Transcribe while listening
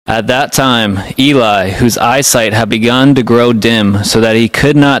At that time, Eli, whose eyesight had begun to grow dim so that he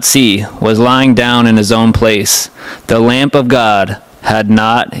could not see, was lying down in his own place. The lamp of God had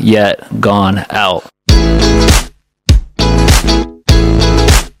not yet gone out.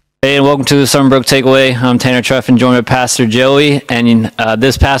 Hey, and welcome to the Summerbrook Takeaway. I'm Tanner Treffin, joined by Pastor Joey. And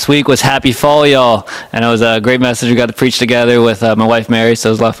this past week was Happy Fall, y'all. And it was a great message we got to preach together with my wife, Mary, so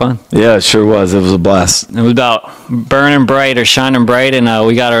it was a lot of fun. Yeah, it sure was. It was a blast. It was about burning bright or shining bright, and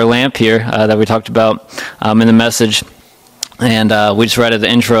we got our lamp here that we talked about in the message. And we just read at the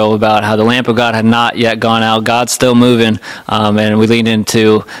intro about how the lamp of God had not yet gone out. God's still moving. And we leaned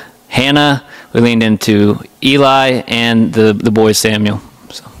into Hannah, we leaned into Eli, and the boy Samuel.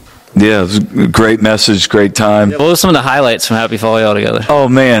 Yeah, it was a great message, great time. What were some of the highlights from Happy Fall all together? Oh,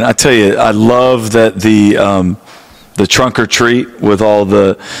 man, I tell you, I love that the trunk or treat with all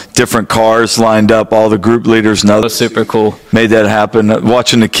the different cars lined up, all the group leaders. That was super cool. Made that happen.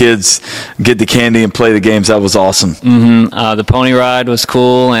 Watching the kids get the candy and play the games, that was awesome. Mm-hmm. The pony ride was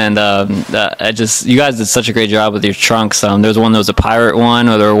cool, and you guys did such a great job with your trunks. There was one that was a pirate one,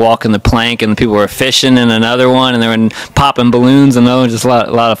 where they were walking the plank, and people were fishing in another one, and they were popping balloons, and that was just a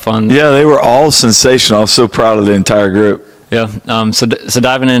lot of fun. Yeah, they were all sensational. I was so proud of the entire group. Yeah. So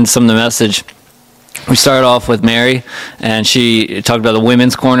diving into some of the message. We started off with Mary, and she talked about the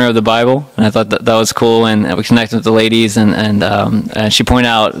women's corner of the Bible, and I thought that was cool, and we connected with the ladies, and she pointed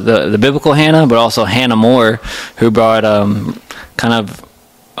out the biblical Hannah, but also Hannah Moore, who brought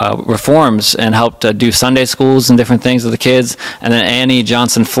reforms and helped do Sunday schools and different things with the kids, and then Annie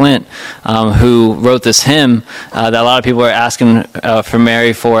Johnson Flint, who wrote this hymn that a lot of people are asking for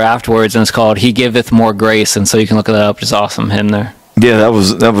Mary for afterwards, and it's called "He Giveth More Grace," and so you can look that up. It's an awesome hymn there. Yeah,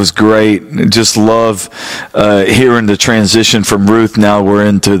 that was great. Just love hearing the transition from Ruth. Now we're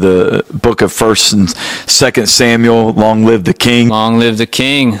into the book of 1st and 2nd Samuel. Long live the King! Long live the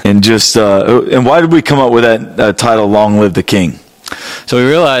King! And just and why did we come up with that title, "Long Live the King"? So we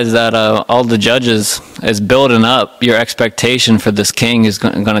realized that all the judges is building up your expectation for this king is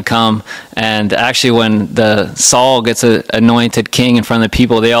going to come. And actually, when the Saul gets anointed king in front of the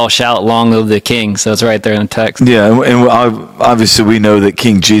people, they all shout, "Long live the king." So it's right there in the text. Yeah, and obviously we know that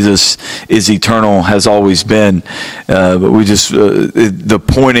King Jesus is eternal, has always been. But we just, the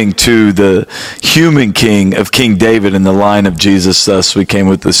pointing to the human king of King David in the line of Jesus, thus we came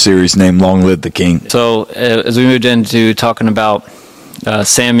with the series named "Long Live the King." So as we moved into talking about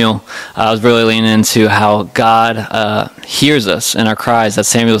Samuel, I was really leaning into how God hears us in our cries. That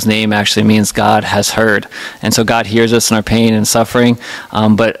Samuel's name actually means God has heard. And so God hears us in our pain and suffering.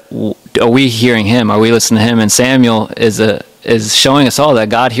 But are we hearing him? Are we listening to him? And Samuel is showing us all that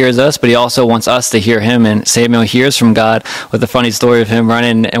God hears us, but he also wants us to hear him. And Samuel hears from God with a funny story of him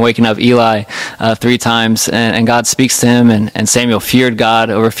running and waking up Eli 3 times. And God speaks to him, and Samuel feared God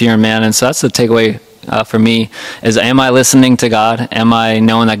over fearing man. And so that's the takeaway for me, is am I listening to God? Am I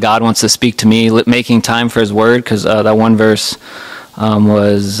knowing that God wants to speak to me, making time for his word? Because that one verse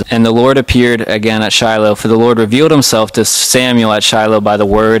was, "And the Lord appeared again at Shiloh, for the Lord revealed himself to Samuel at Shiloh by the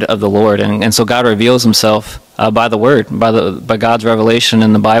word of the Lord." And so God reveals himself by the word, by God's revelation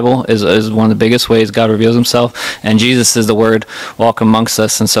in the Bible is one of the biggest ways God reveals himself. And Jesus is the word walk amongst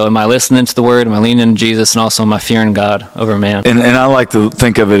us. And so am I listening to the word? Am I leaning into Jesus? And also am I fearing God over man? And I like to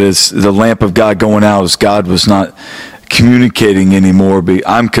think of it as the lamp of God going out, as God was not communicating anymore. But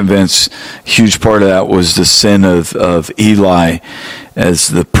I'm convinced a huge part of that was the sin of Eli as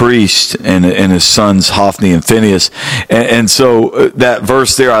the priest and his sons Hophni and Phinehas. And so that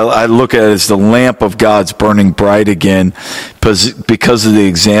verse there, I look at it as the lamp of God's burning bright again because of the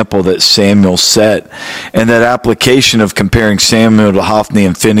example that Samuel set. And that application of comparing Samuel to Hophni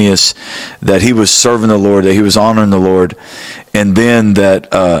and Phinehas, that he was serving the Lord, that he was honoring the Lord. And then that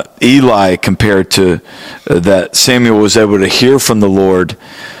Eli compared to that Samuel was able to hear from the Lord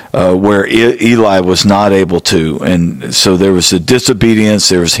where Eli was not able to. And so there was a disobedience,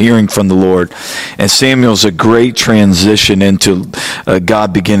 there was hearing from the Lord. And Samuel's a great transition into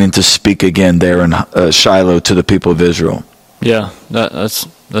God beginning to speak again there in Shiloh to the people of Israel. Yeah, that's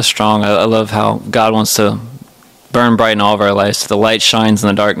strong. I love how God wants to burn bright in all of our lives. The light shines in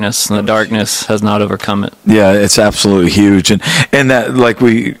the darkness, and the darkness has not overcome it. Yeah, it's absolutely huge. And that, like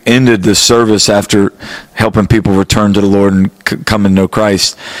we ended the service after helping people return to the Lord and come and know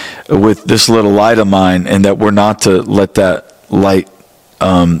Christ with this little light of mine, and that we're not to let that light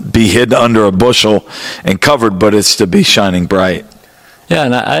be hidden under a bushel and covered, but it's to be shining bright. Yeah,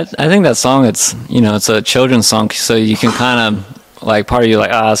 and I think that song, it's a children's song, so you can kind of like part of you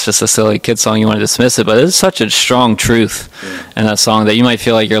like, it's just a silly kid song, you want to dismiss it, but it's such a strong truth in that song that you might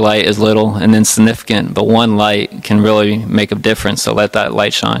feel like your light is little and insignificant, but one light can really make a difference. So let that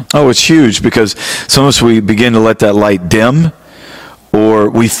light shine. Oh, it's huge, because sometimes we begin to let that light dim, or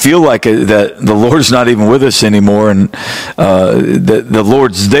we feel like that the Lord's not even with us anymore, and the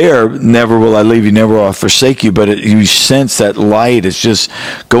Lord's there. Never will I leave you, never will I forsake you. But you sense that light is just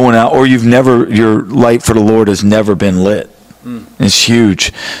going out, or your light for the Lord has never been lit. It's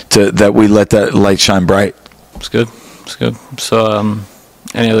huge that we let that light shine bright. It's good. It's good. So,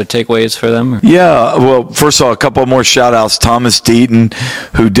 any other takeaways for them? Yeah, well, first of all, a couple more shout-outs. Thomas Deaton,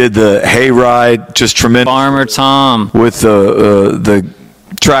 who did the hayride, just tremendous. Farmer Tom. With the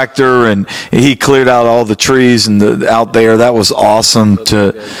tractor, and he cleared out all the trees and out there. That was awesome.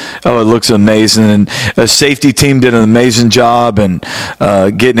 It looks amazing. And a safety team did an amazing job, and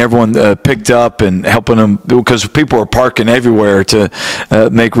getting everyone picked up and helping them, because people were parking everywhere to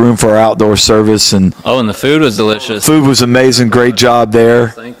make room for our outdoor service. And the food was delicious. Food was amazing. Great job there.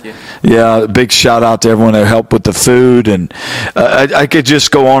 Thank you. Yeah, big shout out to everyone that helped with the food, and I could just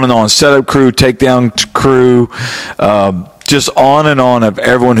go on and on. Setup crew, takedown crew, just on and on of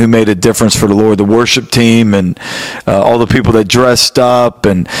everyone who made a difference for the Lord. The worship team, and all the people that dressed up,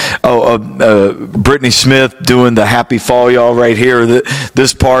 and Brittany Smith doing the Happy Fall Y'all right here,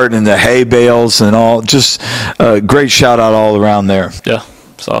 this part, and the hay bales and all. Just great shout out all around there. Yeah,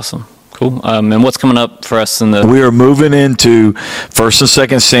 it's awesome. Cool. And what's coming up for us We are moving into 1st and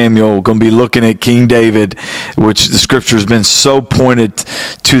 2nd Samuel. We're going to be looking at King David, which the scripture has been so pointed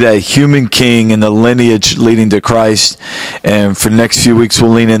to that human king and the lineage leading to Christ. And for the next few weeks, we'll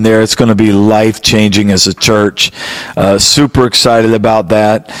lean in there. It's going to be life-changing as a church. Super excited about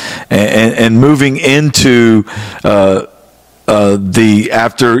that. And moving into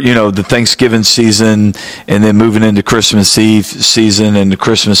the Thanksgiving season, and then moving into Christmas Eve season and the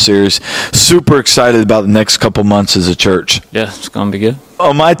Christmas series. Super excited about the next couple months as a church. Yeah, it's going to be good.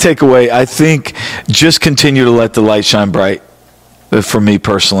 My takeaway, I think, just continue to let the light shine bright. For me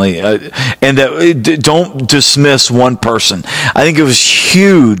personally, and that don't dismiss one person. I think it was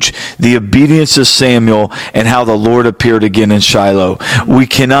huge, the obedience of Samuel and how the Lord appeared again in Shiloh. We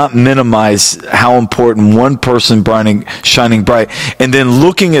cannot minimize how important one person shining bright, and then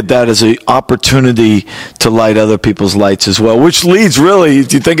looking at that as an opportunity to light other people's lights as well, which leads really,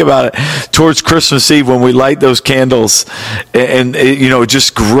 if you think about it, towards Christmas Eve when we light those candles, and it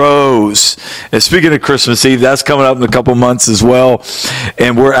just grows. And speaking of Christmas Eve, that's coming up in a couple months as well.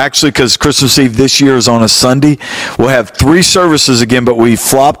 And we're actually, because Christmas Eve this year is on a Sunday, we'll have 3 services again, but we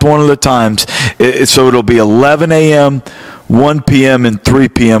flopped one of the times. So it'll be 11 a.m., 1 p.m., and 3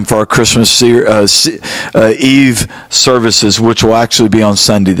 p.m. for our Christmas Eve services, which will actually be on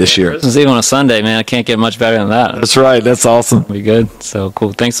Sunday this year. Christmas Eve on a Sunday, man. I can't get much better than that. That's right. That's awesome. Pretty good. So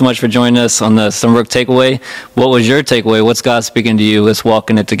cool. Thanks so much for joining us on the Summerbrook Takeaway. What was your takeaway? What's God speaking to you? Let's walk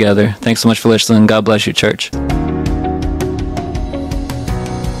in it together. Thanks so much for listening. God bless you, church.